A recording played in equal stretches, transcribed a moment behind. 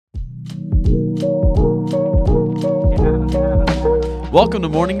Welcome to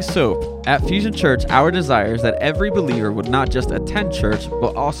Morning Soap. At Fusion Church, our desire is that every believer would not just attend church,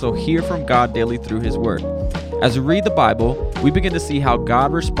 but also hear from God daily through His Word. As we read the Bible, we begin to see how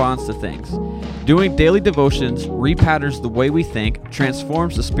God responds to things. Doing daily devotions repatterns the way we think,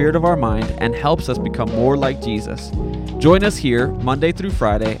 transforms the spirit of our mind, and helps us become more like Jesus. Join us here, Monday through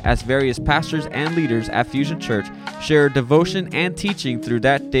Friday, as various pastors and leaders at Fusion Church share devotion and teaching through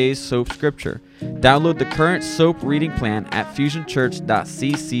that day's soap scripture. Download the current soap reading plan at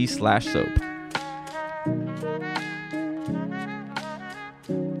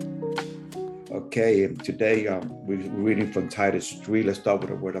fusionchurch.cc/soap. Okay, and today we're reading from Titus 3. Let's start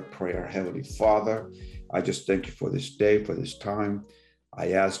with a word of prayer. Heavenly Father, I just thank you for this day, for this time.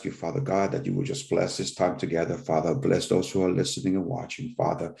 I ask you, Father God, that you will just bless this time together. Father, bless those who are listening and watching.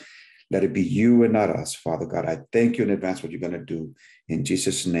 Father, let it be you and not us. Father God, I thank you in advance what you're going to do. In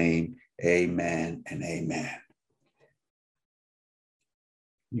Jesus' name, amen and amen.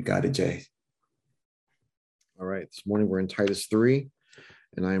 You got it, Jay. All right, this morning we're in Titus 3,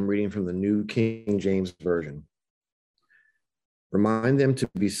 and I am reading from the New King James Version. Remind them to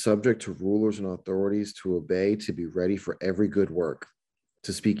be subject to rulers and authorities, to obey, to be ready for every good work,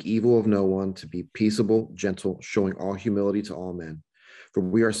 to speak evil of no one, to be peaceable, gentle, showing all humility to all men. For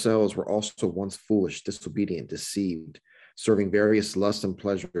we ourselves were also once foolish, disobedient, deceived, serving various lusts and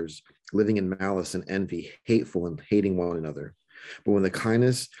pleasures, living in malice and envy, hateful and hating one another. But when the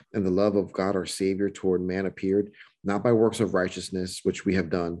kindness and the love of God our Savior toward man appeared, not by works of righteousness which we have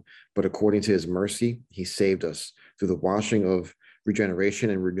done, but according to his mercy, he saved us through the washing of regeneration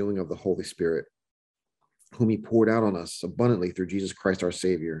and renewing of the Holy Spirit, whom he poured out on us abundantly through Jesus Christ our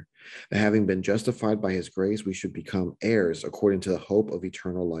Savior, that having been justified by his grace, we should become heirs according to the hope of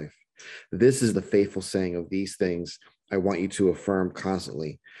eternal life. This is the faithful saying of these things I want you to affirm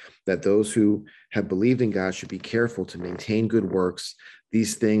constantly, that those who have believed in God should be careful to maintain good works.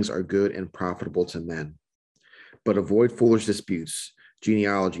 These things are good and profitable to men. But avoid foolish disputes,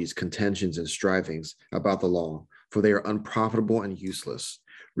 genealogies, contentions, and strivings about the law, for they are unprofitable and useless.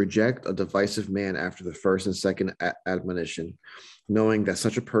 Reject a divisive man after the first and second admonition, knowing that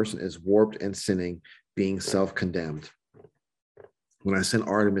such a person is warped and sinning, being self-condemned. When I send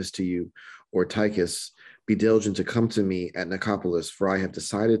Artemis to you, or Tychus, be diligent to come to me at Nicopolis, for I have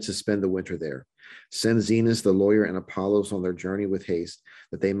decided to spend the winter there. Send Zenas the lawyer and Apollos on their journey with haste,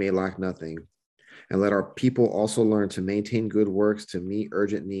 that they may lack nothing. And let our people also learn to maintain good works, to meet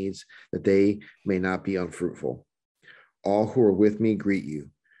urgent needs, that they may not be unfruitful. All who are with me greet you.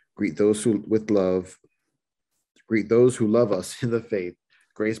 Greet those who love us in the faith.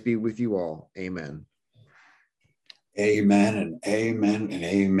 Grace be with you all. Amen. Amen and amen and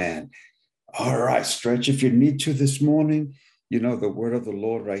amen. All right, stretch if you need to this morning. The word of the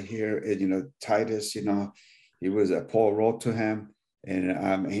Lord right here. Titus, Paul wrote to him,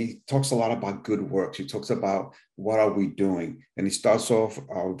 and he talks a lot about good works. He talks about what are we doing, and he starts off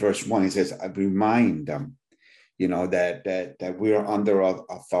verse 1. He says, "I remind them, that we are under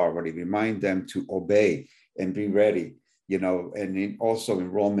authority. Remind them to obey and be ready." And also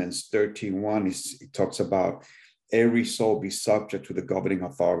in Romans 13:1, he talks about every soul be subject to the governing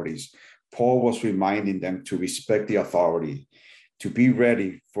authorities. Paul was reminding them to respect the authority, to be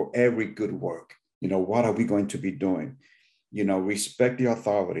ready for every good work. What are we going to be doing? Respect the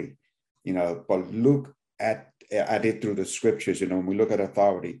authority, but look at it through the scriptures. When we look at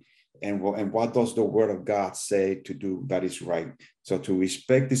authority, and what does the word of God say to do that is right? So to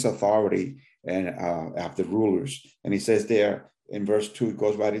respect this authority and have the rulers. And he says there in verse 2, it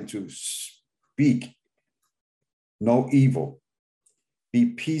goes right into speak no evil, be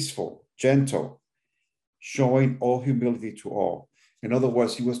peaceful, gentle, showing all humility to all. In other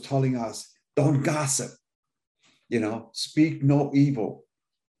words, he was telling us, don't gossip, speak no evil.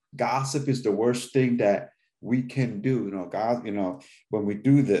 Gossip is the worst thing that we can do. God, when we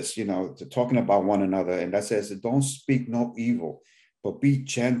do this, to talking about one another, and that says, don't speak no evil, but be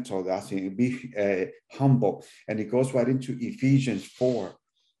gentle. That's it, be humble. And it goes right into Ephesians 4,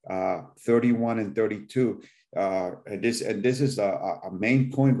 31 and 32. And this is a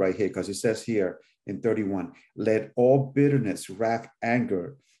main point right here, because it says here in 31, let all bitterness, wrath,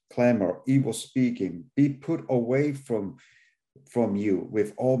 anger, clamor, evil speaking be put away from you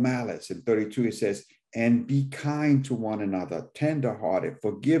with all malice. In 32, it says, and be kind to one another, tenderhearted,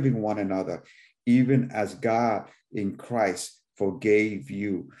 forgiving one another, even as God in Christ forgave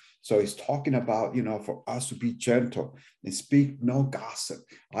you. So he's talking about, for us to be gentle and speak no gossip.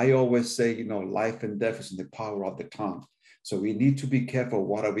 I always say, life and death is in the power of the tongue. So we need to be careful.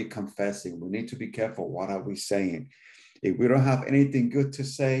 What are we confessing? We need to be careful. What are we saying? If we don't have anything good to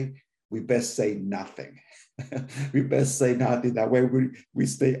say, we best say nothing. We best say nothing. That way we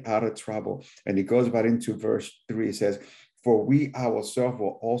stay out of trouble. And it goes right into verse 3. It says, for we ourselves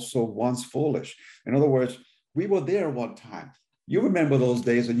were also once foolish. In other words, we were there one time. You remember those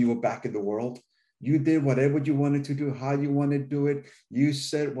days when you were back in the world? You did whatever you wanted to do, how you want to do it. You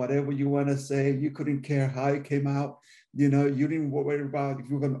said whatever you want to say. You couldn't care how it came out. You know, you didn't worry about if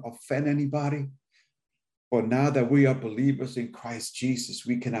you were going to offend anybody. But now that we are believers in Christ Jesus,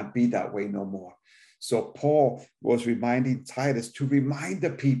 we cannot be that way no more. So Paul was reminding Titus to remind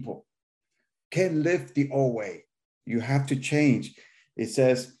the people, can't live the old way. You have to change. It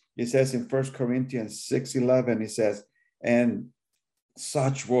says in 1 Corinthians 6:11, it says, and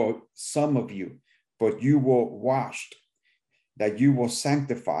such were some of you, but you were washed, that you were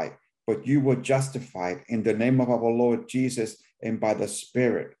sanctified, but you were justified in the name of our Lord Jesus and by the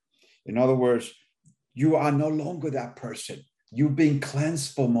Spirit. In other words, you are no longer that person. You've been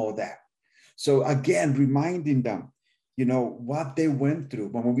cleansed from all that. So again, reminding them, you know, what they went through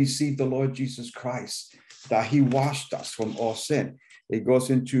when we received the Lord Jesus Christ, that he washed us from all sin. It goes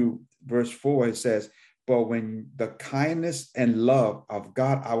into verse 4. It says, but when the kindness and love of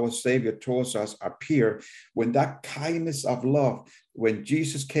God, our Savior, towards us appear, when that kindness of love, when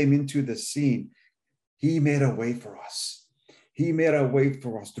Jesus came into the scene, he made a way for us. He made a way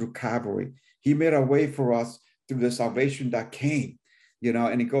for us through Calvary. He made a way for us through the salvation that came, you know,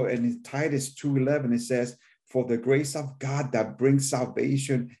 and in Titus 2:11, it says, for the grace of God that brings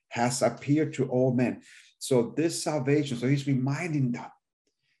salvation has appeared to all men. So this salvation, so he's reminding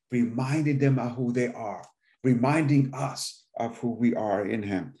them of who they are, reminding us of who we are in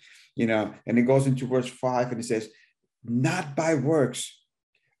him, you know. And it goes into verse 5 and it says, not by works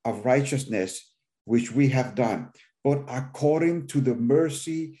of righteousness which we have done, but according to the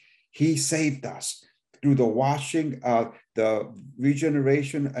mercy he saved us through the washing of the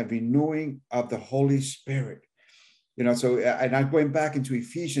regeneration and renewing of the Holy Spirit. You know, so, and I'm going back into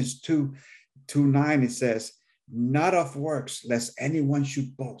Ephesians 2:9, it says, not of works, lest anyone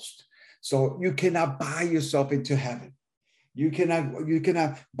should boast. So you cannot buy yourself into heaven. You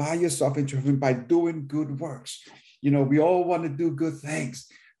cannot buy yourself into heaven by doing good works. You know, we all want to do good things,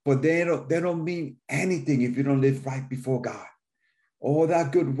 but they don't mean anything if you don't live right before God. All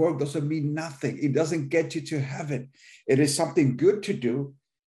that good work doesn't mean nothing. It doesn't get you to heaven. It is something good to do,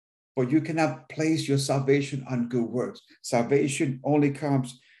 but you cannot place your salvation on good works. Salvation only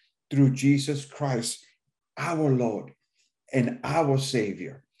comes through Jesus Christ, our Lord and our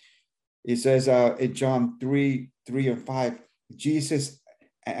Savior. It says in John 3:3-5, Jesus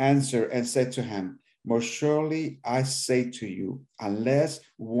answered and said to him, most surely I say to you, unless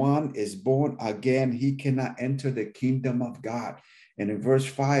one is born again, he cannot enter the kingdom of God. And in verse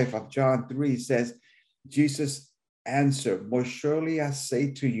 5 of John 3, it says, Jesus answered, most surely I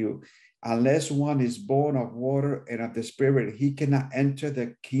say to you, unless one is born of water and of the Spirit, he cannot enter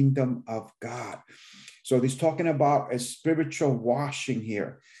the kingdom of God. So he's talking about a spiritual washing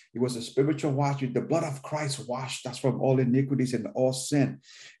here. It was a spiritual washing. The blood of Christ washed us from all iniquities and all sin.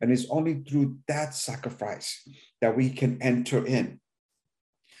 And it's only through that sacrifice that we can enter in.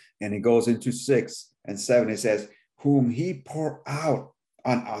 And it goes into 6 and 7. It says, whom he poured out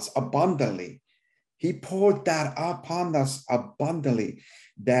on us abundantly. He poured that upon us abundantly,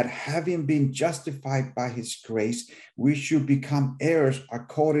 that having been justified by his grace, we should become heirs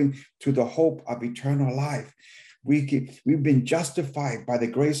according to the hope of eternal life. We've been justified by the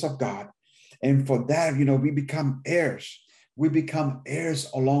grace of God. And for that, you know, we become heirs. We become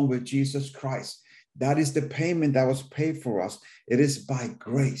heirs along with Jesus Christ. That is the payment that was paid for us. It is by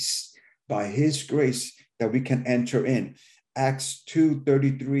grace, by his grace, that we can enter in. Acts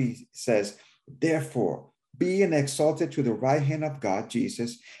 2:33 says, therefore, being exalted to the right hand of God,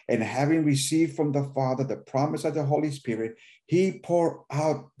 Jesus, and having received from the Father the promise of the Holy Spirit, he poured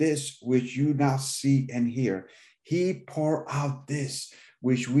out this which you now see and hear. He poured out this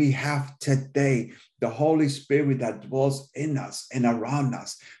which we have today, the Holy Spirit that dwells in us and around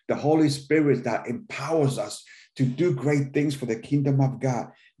us, the Holy Spirit that empowers us to do great things for the kingdom of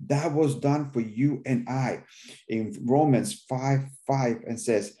God. That was done for you and I. In Romans 5:5, and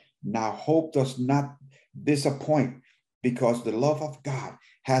says, now hope does not disappoint, because the love of God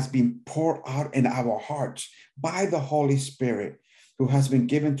has been poured out in our hearts by the Holy Spirit who has been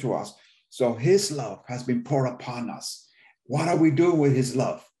given to us. So his love has been poured upon us. What are we doing with his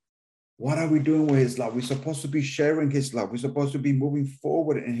love? What are we doing with his love? We're supposed to be sharing his love. We're supposed to be moving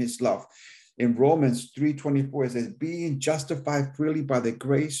forward in his love. In Romans 3:24, it says, being justified freely by the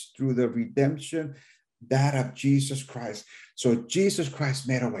grace through the redemption that of Jesus Christ. So Jesus Christ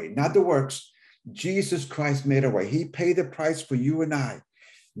made a way, not the works. Jesus Christ made a way. He paid the price for you and I.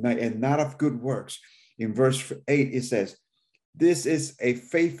 and not of good works. In verse 8, it says, this is a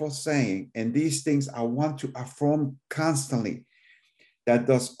faithful saying, and these things I want to affirm constantly, that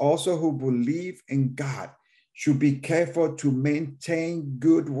those also who believe in God should be careful to maintain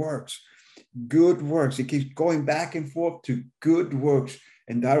good works. Good works. It keeps going back and forth to good works.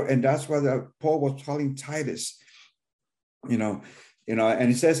 And that's what Paul was telling Titus, and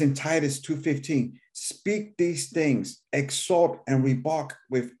it says in Titus 2:15, speak these things, exhort and rebuke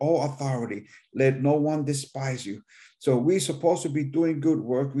with all authority. Let no one despise you. So we're supposed to be doing good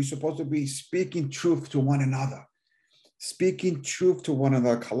work. We're supposed to be speaking truth to one another. Speaking truth to one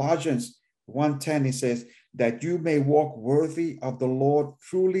another. Colossians 1:10, it says, that you may walk worthy of the Lord,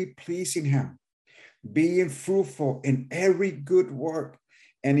 truly pleasing him, being fruitful in every good work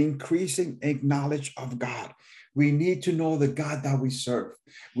and increasing in knowledge of God. We need to know the God that we serve.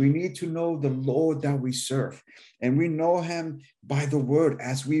 We need to know the Lord that we serve. And we know him by the word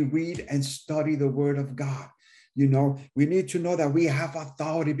as we read and study the word of God. We need to know that we have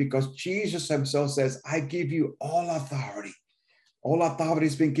authority because Jesus himself says, I give you all authority. All authority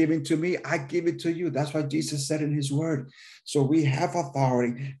has been given to me. I give it to you. That's what Jesus said in his word. So we have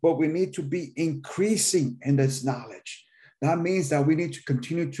authority, but we need to be increasing in this knowledge. That means that we need to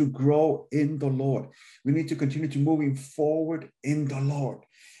continue to grow in the Lord. We need to continue to moving forward in the Lord,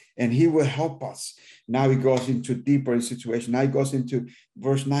 and he will help us. Now he goes into deeper situation. Now he goes into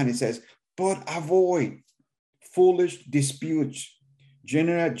verse 9. It says, but avoid foolish disputes,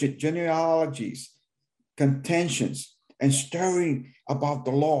 genealogies, contentions, and stirring about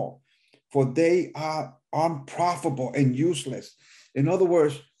the law, for they are unprofitable and useless. In other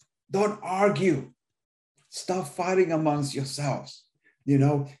words, don't argue. Stop fighting amongst yourselves.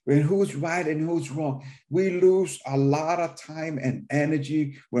 When who's right and who's wrong. We lose a lot of time and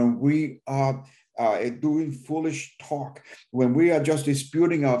energy when we are doing foolish talk, when we are just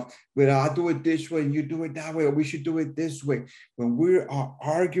disputing of, well, I'll do it this way and you do it that way, or we should do it this way. When we are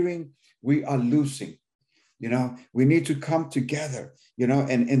arguing, we are losing. We need to come together,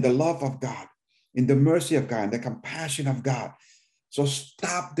 and in the love of God, in the mercy of God, and the compassion of God. So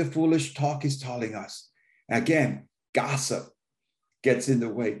stop the foolish talk he's telling us. Again, gossip gets in the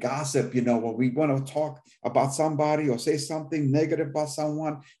way. Gossip, when we want to talk about somebody or say something negative about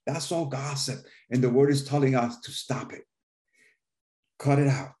someone, that's all gossip. And the word is telling us to stop it. Cut it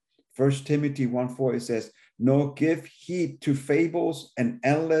out. 1 Timothy 1:4, it says, no, give heed to fables and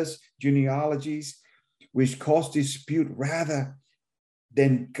endless genealogies, which cause dispute rather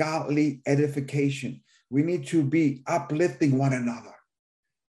than godly edification. We need to be uplifting one another.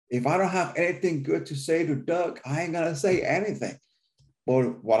 If I don't have anything good to say to Doug, I ain't going to say anything.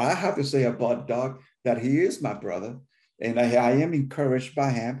 But what I have to say about Doug, that he is my brother, and I am encouraged by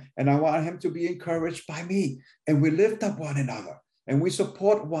him, and I want him to be encouraged by me. And we lift up one another, and we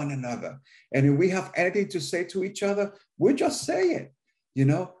support one another. And if we have anything to say to each other, we just say it,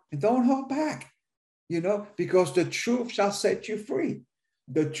 and don't hold back. Because the truth shall set you free.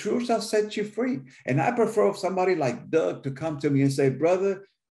 The truth shall set you free. And I prefer somebody like Doug to come to me and say, brother,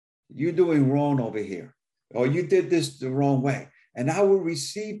 you're doing wrong over here, or you did this the wrong way. And I will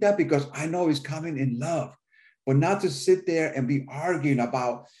receive that because I know it's coming in love, but not to sit there and be arguing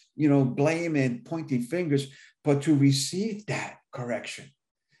about, blame and pointing fingers, but to receive that correction.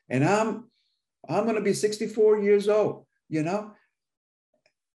 And I'm going to be 64 years old,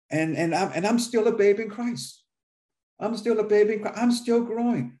 And I'm still a babe in Christ. I'm still a babe in Christ. I'm still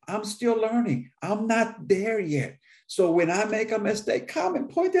growing. I'm still learning. I'm not there yet. So when I make a mistake, come and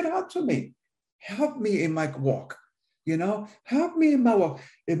point it out to me. Help me in my walk. Help me in my walk.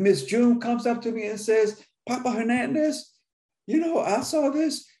 If Miss June comes up to me and says, Papa Hernandez, I saw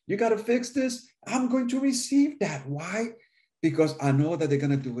this. You got to fix this. I'm going to receive that. Why? Because I know that they're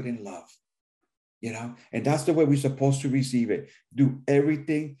going to do it in love. And that's the way we're supposed to receive it. Do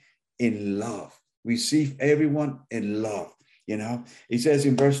everything in love. Receive everyone in love. It says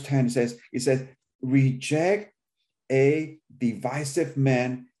in verse 10, it says, reject a divisive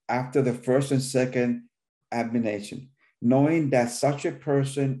man after the first and second admonition, knowing that such a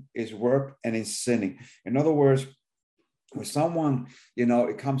person is warped and is sinning. In other words, when someone,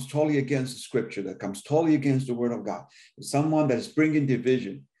 it comes totally against the scripture, that comes totally against the word of God, someone that is bringing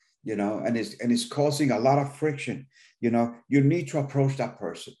division, and is causing a lot of friction, you need to approach that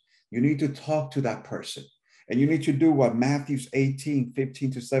person. You need to talk to that person. And you need to do what Matthew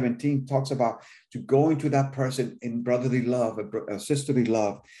 18:15-17 talks about, to go into that person in brotherly love, sisterly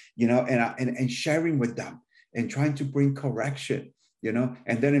love, and sharing with them and trying to bring correction, you know.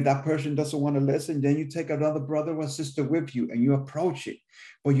 And then if that person doesn't want to listen, then you take another brother or sister with you and you approach it.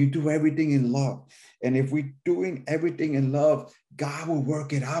 But you do everything in love. And if we're doing everything in love, God will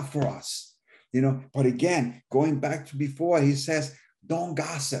work it out for us, you know. But again, going back to before, he says, don't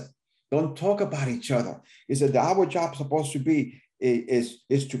gossip. Don't talk about each other. He said that our job is supposed to be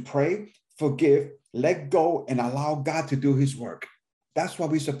is to pray, forgive, let go, and allow God to do his work. That's what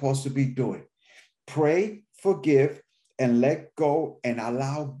we're supposed to be doing. Pray, forgive, and let go and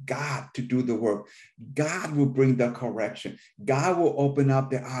allow God to do the work. God will bring the correction. God will open up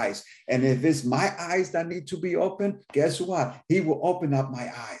the eyes. And if it's my eyes that need to be opened, guess what? He will open up my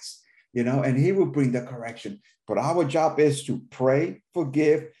eyes, you know, and he will bring the correction. But our job is to pray,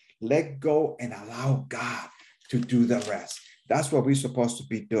 forgive, let go, and allow God to do the rest. That's what we're supposed to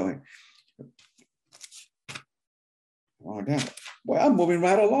be doing. Oh, damn. Well, I'm moving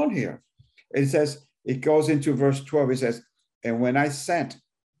right along here. It says, it goes into verse 12. It says, and when I sent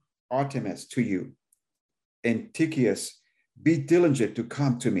Artemas to you and Tychicus, be diligent to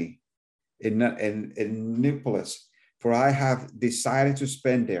come to me in Neapolis, for I have decided to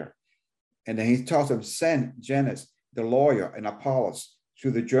spend there. And then he tells them, send Janus, the lawyer, and Apollos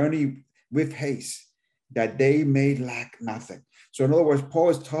to the journey with haste, that they may lack nothing. So in other words, Paul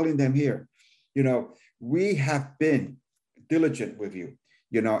is telling them here, you know, we have been diligent with you,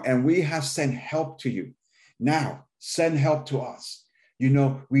 you know, and we have sent help to you. Now send help to us. You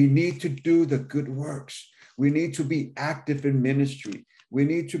know, we need to do the good works. We need to be active in ministry. We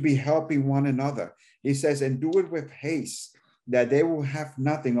need to be helping one another. He says, and do it with haste, that they will have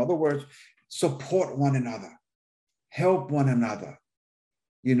nothing. In other words, support one another, help one another,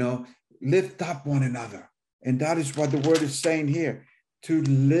 you know, lift up one another. And that is what the word is saying here, to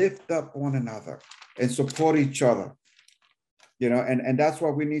lift up one another and support each other, you know, and that's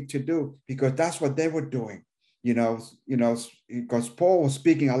what we need to do, because that's what they were doing, you know, because Paul was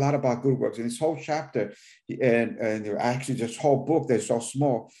speaking a lot about good works in this whole chapter, and actually this whole book that's so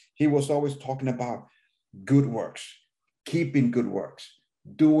small, he was always talking about good works, keeping good works,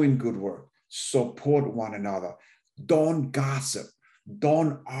 doing good work, support one another, don't gossip,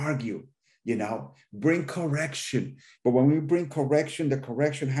 don't argue, you know, bring correction. But when we bring correction, the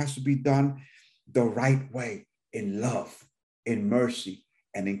correction has to be done the right way, in love, in mercy,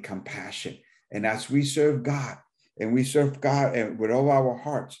 and in compassion. And as we serve God, and we serve God and with all our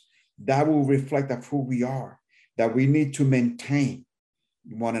hearts, that will reflect of who we are, that we need to maintain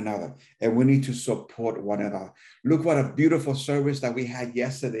one another and we need to support one another. Look what a beautiful service that we had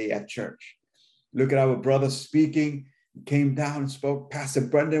yesterday at church. Look at our brothers speaking, came down and spoke. Pastor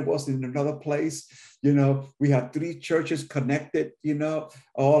Brendan was in another place. You know, we had 3 churches connected, you know,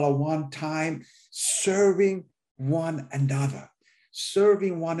 all at one time, serving one another,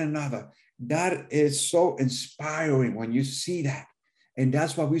 serving one another. That is so inspiring when you see that. And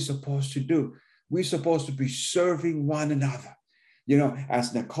that's what we're supposed to do. We're supposed to be serving one another. You know,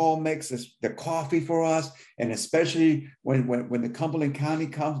 as Nicole makes the coffee for us, and especially when the Cumberland County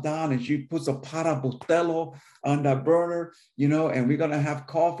comes down and she puts a pot of Bustelo on the burner, you know, and we're going to have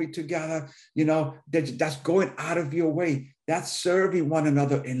coffee together, you know, that's going out of your way. That's serving one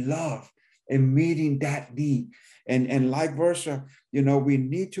another in love and meeting that need. And like versa, you know, we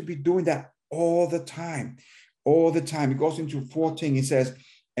need to be doing that all the time, all the time. It goes into 14. It says,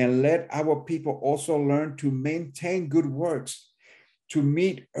 and let our people also learn to maintain good works, to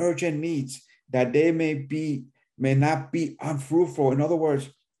meet urgent needs, that they may not be unfruitful. In other words,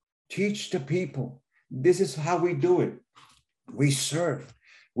 teach the people. This is how we do it. We serve.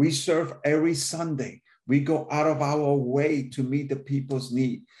 We serve every Sunday. We go out of our way to meet the people's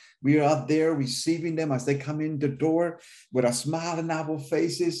need. We are out there receiving them as they come in the door with a smile on our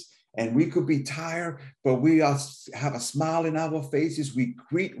faces. And we could be tired, but we have a smile in our faces. We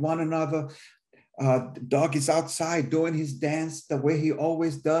greet one another. Doug is outside doing his dance the way he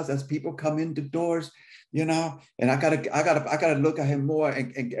always does as people come in the doors, you know, and I gotta look at him more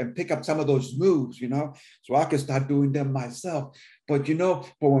and pick up some of those moves, you know, so I can start doing them myself. But, you know,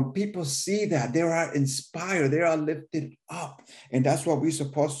 but when people see that, they are inspired, they are lifted up. And that's what we're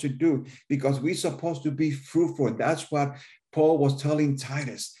supposed to do, because we're supposed to be fruitful. And that's what Paul was telling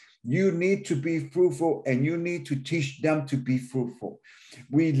Titus. You need to be fruitful, and you need to teach them to be fruitful.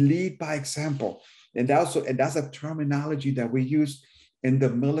 We lead by example. And that's a terminology that we use in the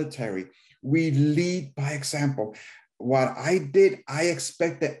military. We lead by example. What I did, I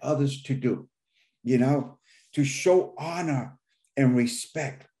expected others to do, you know, to show honor and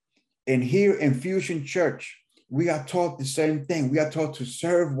respect. And here in Fusion Church, we are taught the same thing. We are taught to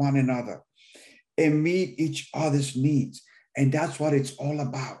serve one another and meet each other's needs. And that's what it's all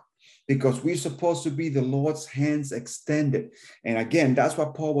about. because we're supposed to be the Lord's hands extended. And again, that's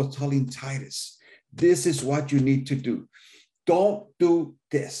what Paul was telling Titus. This is what you need to do. Don't do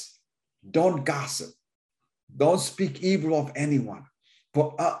this. Don't gossip. Don't speak evil of anyone,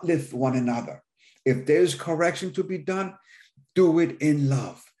 but uplift one another. If there's correction to be done, do it in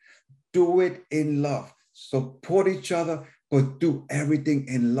love. Do it in love. Support each other, but do everything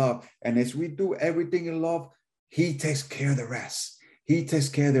in love. And as we do everything in love, he takes care of the rest. He takes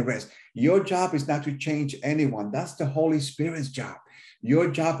care of the rest. Your job is not to change anyone. That's the Holy Spirit's job. Your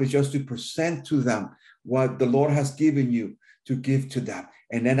job is just to present to them what the Lord has given you to give to them.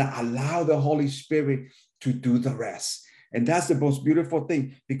 And then allow the Holy Spirit to do the rest. And that's the most beautiful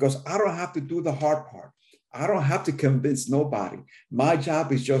thing, because I don't have to do the hard part. I don't have to convince nobody. My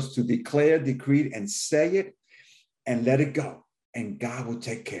job is just to declare, decree, and say it and let it go. And God will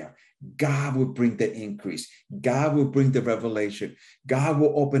take care. God will bring the increase. God will bring the revelation. God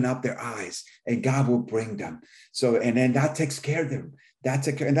will open up their eyes, and God will bring them. So, and then that takes care of them.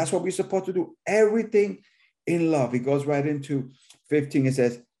 And that's what we're supposed to do. Everything in love. It goes right into 15. It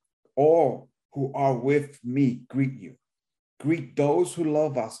says, all who are with me greet you. Greet those who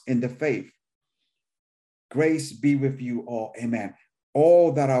love us in the faith. Grace be with you all. Amen.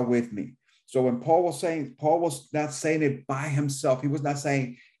 All that are with me. So when Paul was saying, Paul was not saying it by himself. He was not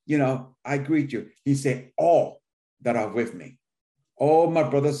saying, I greet you. He said, all that are with me. All my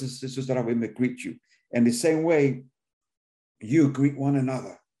brothers and sisters that are with me greet you. And the same way, you greet one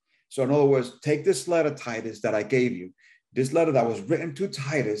another. So in other words, take this letter, Titus, that I gave you. This letter that was written to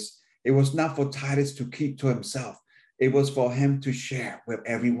Titus, it was not for Titus to keep to himself. It was for him to share with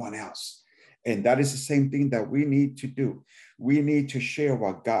everyone else. And that is the same thing that we need to do. We need to share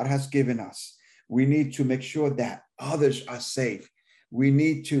what God has given us. We need to make sure that others are safe. We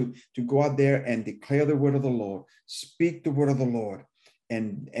need to go out there and declare the word of the Lord, speak the word of the Lord,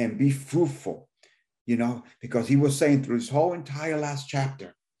 and be fruitful, because he was saying through his whole entire last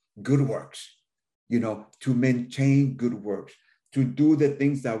chapter, good works, to maintain good works, to do the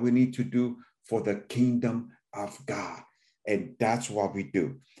things that we need to do for the kingdom of God. And that's what we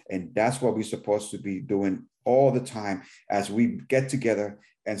do. And that's what we're supposed to be doing all the time as we get together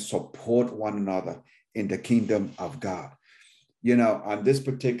and support one another in the kingdom of God. On this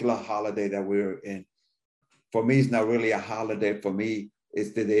particular holiday that we're in, for me, it's not really a holiday. For me,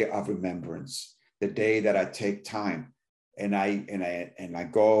 it's the day of remembrance, the day that I take time and I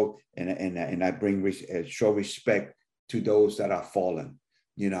go and I show respect to those that are fallen.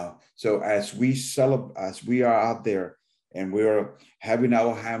 So as we are out there and we're having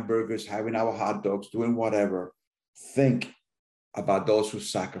our hamburgers, having our hot dogs, doing whatever, think about those who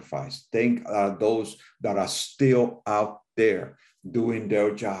sacrifice. Think those that are still out there doing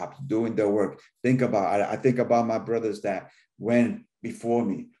their jobs, doing their work. I think about my brothers that went before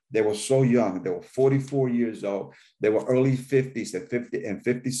me. They were so young. They were 44 years old. They were early 50s, and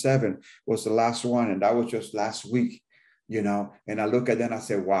 57 was the last one. And that was just last week, and I look at them and I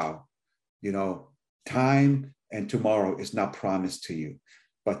say, wow, time and tomorrow is not promised to you,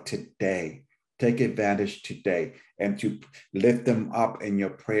 but today, take advantage today and to lift them up in your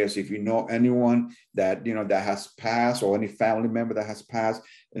prayers. If you know anyone that, that has passed, or any family member that has passed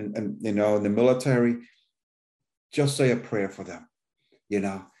and in the military, just say a prayer for them,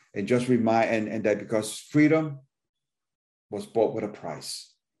 and just remind, and that because freedom was bought with a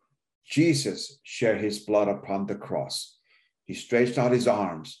price. Jesus shed his blood upon the cross. He stretched out his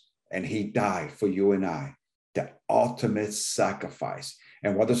arms and he died for you and I, the ultimate sacrifice.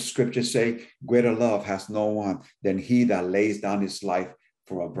 And what does the scripture say? Greater love has no one than he that lays down his life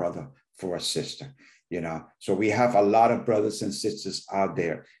for a brother, for a sister. So we have a lot of brothers and sisters out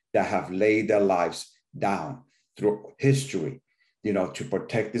there that have laid their lives down through history, to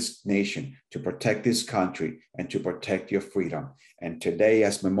protect this nation, to protect this country, and to protect your freedom. And today,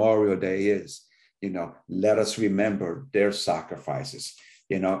 as Memorial Day is, let us remember their sacrifices,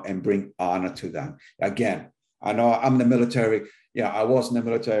 and bring honor to them. Again, I know I'm in the military. I was in the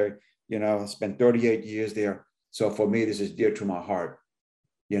military, I spent 38 years there. So for me, this is dear to my heart,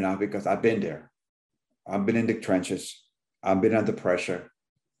 because I've been there. I've been in the trenches. I've been under pressure.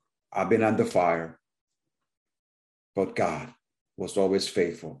 I've been under fire. But God was always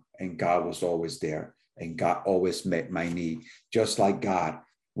faithful, and God was always there, and God always met my need, just like God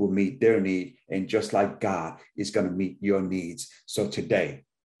will meet their need, and just like God is going to meet your needs. So today,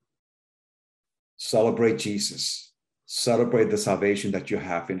 celebrate Jesus. Celebrate the salvation that you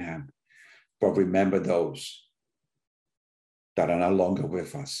have in him. But remember those that are no longer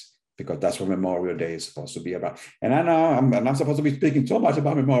with us, because that's what Memorial Day is supposed to be about. And I know I'm not supposed to be speaking so much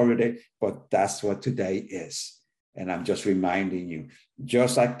about Memorial Day, but that's what today is. And I'm just reminding you,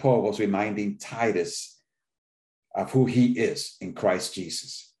 just like Paul was reminding Titus of who he is in Christ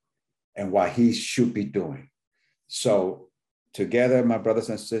Jesus and what he should be doing. So together, my brothers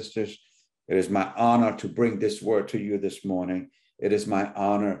and sisters, it is my honor to bring this word to you this morning. It is my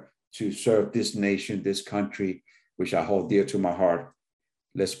honor to serve this nation, this country, which I hold dear to my heart.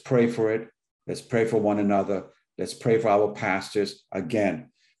 Let's pray for it. Let's pray for one another. Let's pray for our pastors. Again,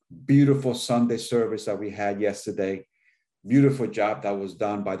 beautiful Sunday service that we had yesterday. Beautiful job that was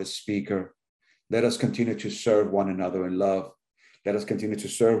done by the speaker. Let us continue to serve one another in love. Let us continue to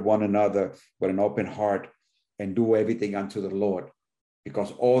serve one another with an open heart and do everything unto the Lord,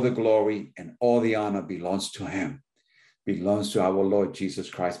 because all the glory and all the honor belongs to him, belongs to our Lord Jesus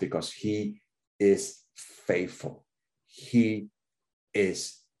Christ, because he is faithful. He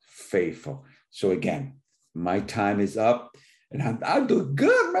is faithful. So again, my time is up, and I'm doing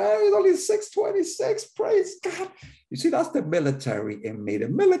good, man. It's only 6:26. Praise God. You see, that's the military in me. The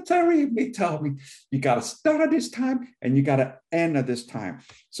military in me tell me you got to start at this time and you got to end at this time.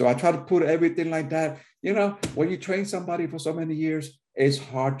 So I try to put everything like that. You know, when you train somebody for so many years, it's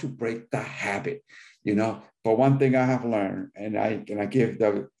hard to break the habit, you know. But one thing I have learned, and I give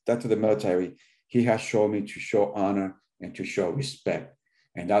that to the military, he has shown me to show honor and to show respect.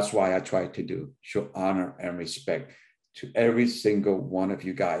 And that's why I try to do, show honor and respect to every single one of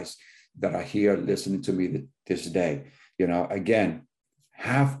you guys that are here listening to me this day. You know, again,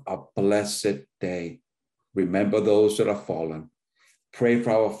 have a blessed day. Remember those that are fallen. Pray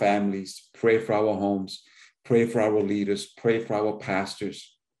for our families, pray for our homes, pray for our leaders, pray for our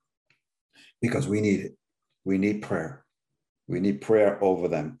pastors, because we need it. We need prayer. We need prayer over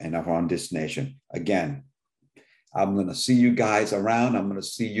them and around this nation. Again, I'm going to see you guys around. I'm going to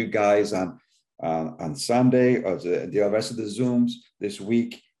see you guys on Sunday or the rest of the Zooms this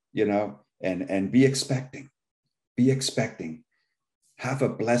week, you know, and be expecting. Be expecting. Have a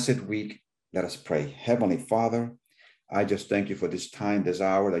blessed week. Let us pray. Heavenly Father, I just thank you for this time, this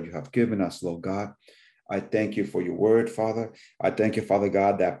hour that you have given us, Lord God. I thank you for your word, Father. I thank you, Father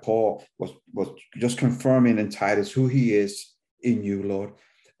God, that Paul was just confirming in Titus who he is in you, Lord,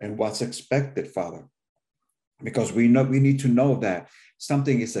 and what's expected, Father. Because we need to know that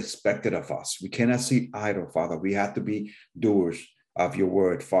something is expected of us. We cannot sit idle, Father. We have to be doers of your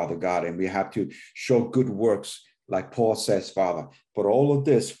word, Father God, and we have to show good works, like Paul says, Father. But all of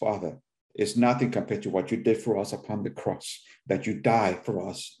this, Father, is nothing compared to what you did for us upon the cross, that you died for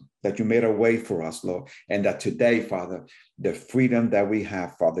us, that you made a way for us, Lord, and that today, Father, the freedom that we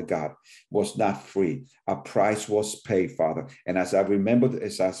have, Father God, was not free. A price was paid, Father. And as we remember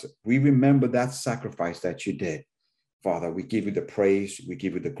that sacrifice that you did, Father, we give you the praise, we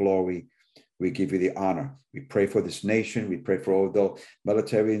give you the glory, we give you the honor. We pray for this nation. We pray for all the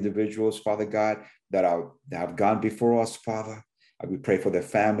military individuals, Father God, that have gone before us, Father. We pray for their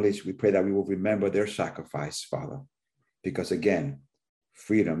families. We pray that we will remember their sacrifice, Father, because again,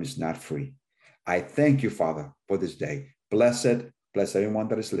 freedom is not free. I thank you, Father, for this day. Bless everyone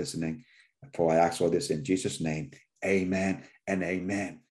that is listening. For I ask all this in Jesus' name. Amen and amen.